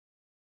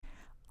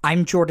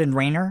I'm Jordan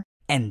Rayner,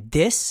 and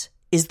this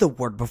is The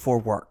Word Before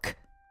Work.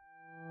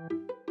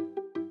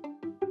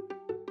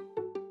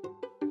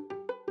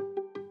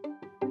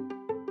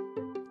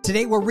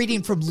 Today we're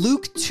reading from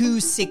Luke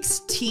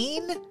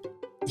 2:16.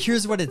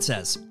 Here's what it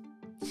says.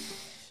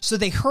 So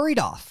they hurried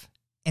off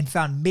and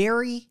found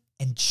Mary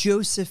and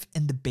Joseph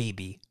and the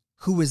baby,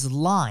 who was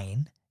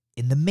lying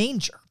in the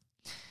manger.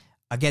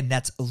 Again,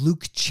 that's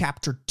Luke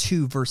chapter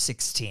 2, verse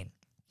 16.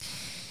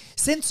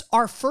 Since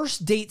our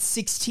first date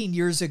 16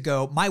 years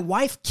ago, my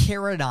wife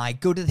Kara and I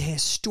go to the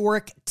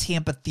historic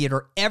Tampa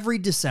Theater every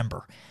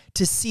December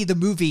to see the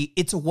movie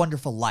It's a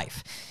Wonderful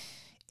Life.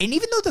 And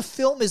even though the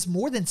film is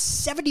more than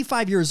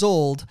 75 years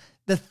old,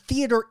 the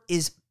theater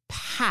is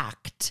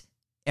packed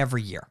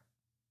every year.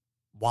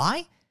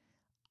 Why?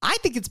 I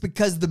think it's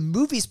because the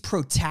movie's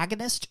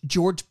protagonist,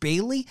 George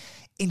Bailey,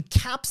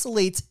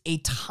 encapsulates a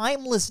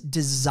timeless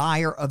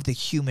desire of the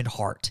human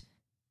heart,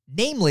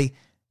 namely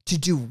to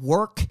do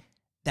work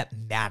that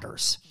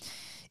matters.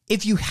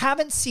 If you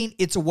haven't seen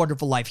It's a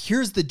Wonderful Life,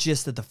 here's the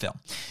gist of the film.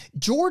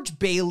 George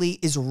Bailey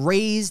is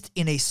raised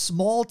in a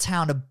small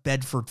town of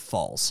Bedford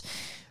Falls,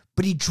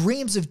 but he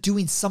dreams of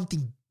doing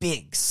something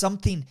big,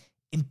 something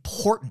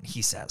important,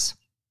 he says.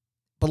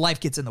 But life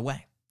gets in the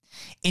way.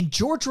 And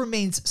George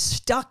remains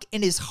stuck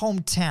in his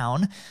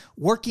hometown,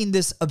 working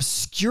this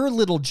obscure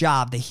little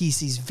job that he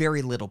sees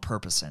very little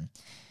purpose in.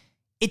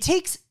 It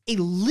takes a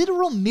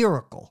literal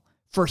miracle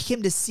for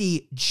him to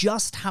see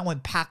just how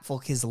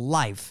impactful his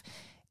life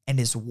and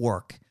his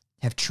work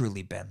have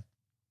truly been.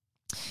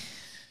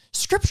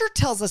 Scripture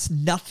tells us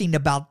nothing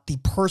about the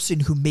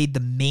person who made the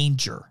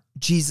manger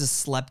Jesus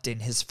slept in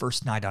his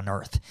first night on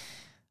earth.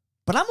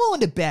 But I'm willing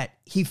to bet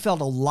he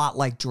felt a lot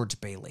like George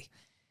Bailey.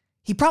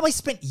 He probably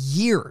spent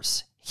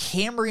years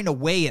hammering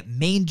away at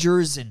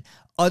mangers and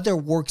other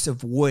works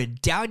of wood,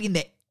 doubting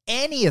that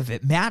any of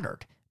it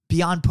mattered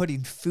beyond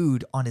putting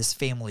food on his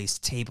family's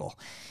table.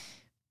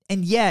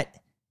 And yet,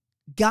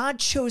 God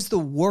chose the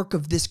work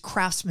of this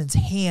craftsman's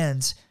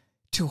hands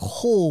to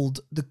hold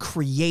the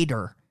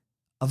creator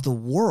of the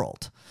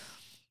world.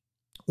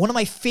 One of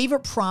my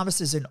favorite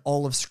promises in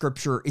all of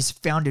Scripture is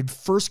found in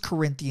 1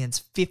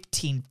 Corinthians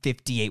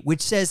 15:58,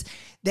 which says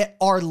that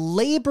our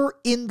labor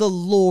in the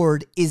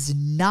Lord is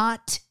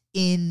not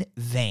in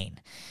vain.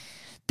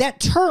 That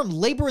term,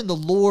 labor in the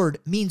Lord,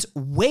 means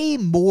way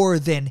more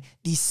than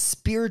the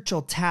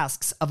spiritual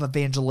tasks of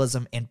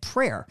evangelism and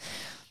prayer.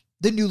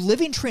 The New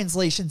Living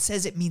Translation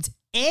says it means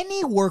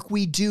any work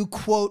we do,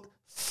 quote,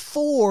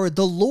 for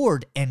the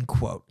Lord, end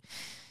quote.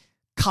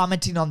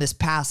 Commenting on this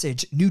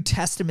passage, New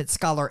Testament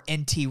scholar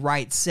N.T.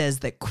 Wright says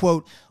that,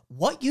 quote,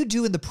 what you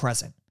do in the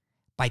present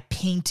by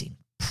painting,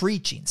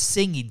 preaching,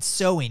 singing,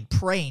 sewing,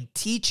 praying,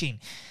 teaching,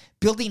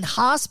 building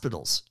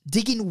hospitals,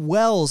 digging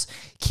wells,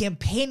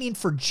 campaigning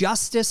for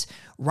justice,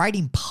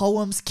 writing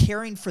poems,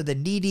 caring for the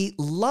needy,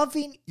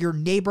 loving your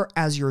neighbor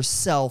as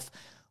yourself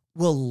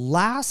will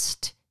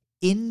last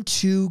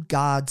into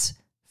God's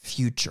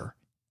future,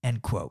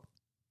 end quote.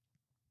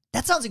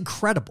 That sounds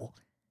incredible,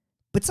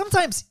 but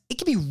sometimes it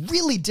can be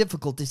really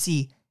difficult to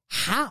see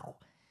how.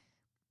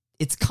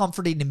 It's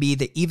comforting to me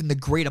that even the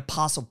great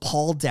apostle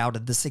Paul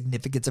doubted the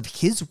significance of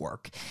his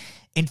work.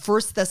 In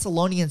 1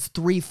 Thessalonians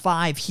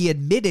 3:5, he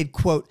admitted,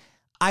 quote,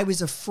 I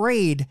was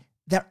afraid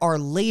that our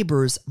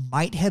labors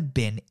might have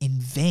been in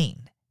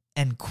vain,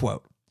 end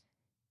quote.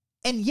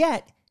 And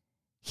yet,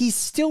 he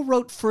still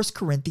wrote 1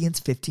 Corinthians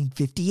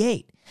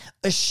 15:58,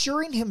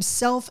 assuring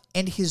himself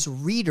and his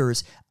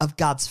readers of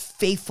God's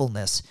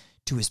faithfulness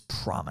to his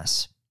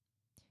promise.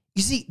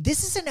 You see,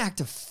 this is an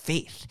act of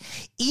faith.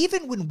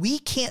 Even when we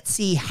can't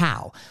see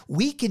how,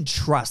 we can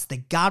trust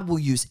that God will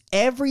use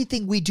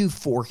everything we do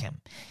for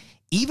him.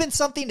 Even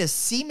something as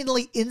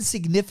seemingly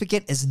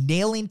insignificant as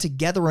nailing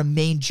together a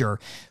manger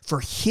for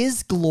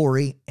his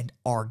glory and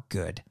our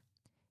good.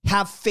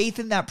 Have faith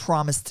in that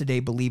promise today,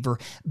 believer.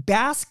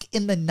 Bask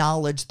in the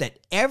knowledge that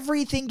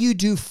everything you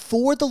do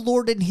for the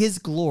Lord and his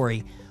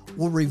glory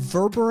will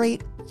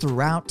reverberate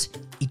throughout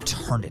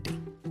eternity.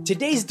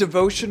 Today's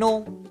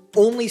devotional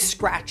only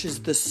scratches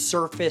the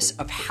surface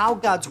of how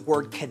God's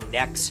word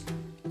connects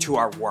to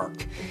our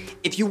work.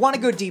 If you want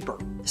to go deeper,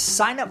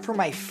 sign up for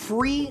my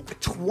free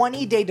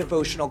 20-day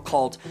devotional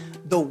called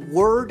The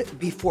Word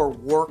Before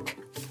Work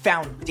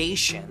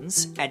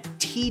Foundations at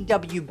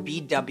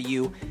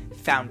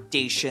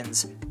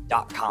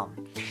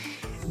twbwfoundations.com.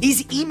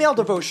 These email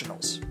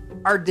devotionals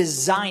are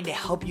designed to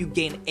help you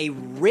gain a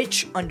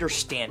rich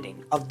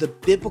understanding of the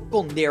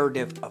biblical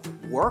narrative of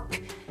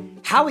work,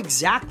 how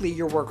exactly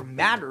your work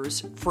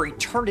matters for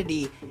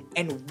eternity,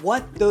 and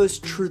what those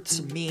truths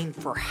mean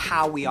for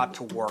how we ought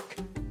to work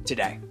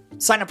today.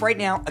 Sign up right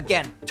now,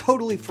 again,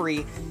 totally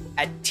free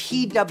at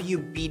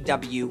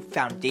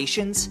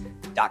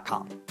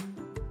twbwfoundations.com.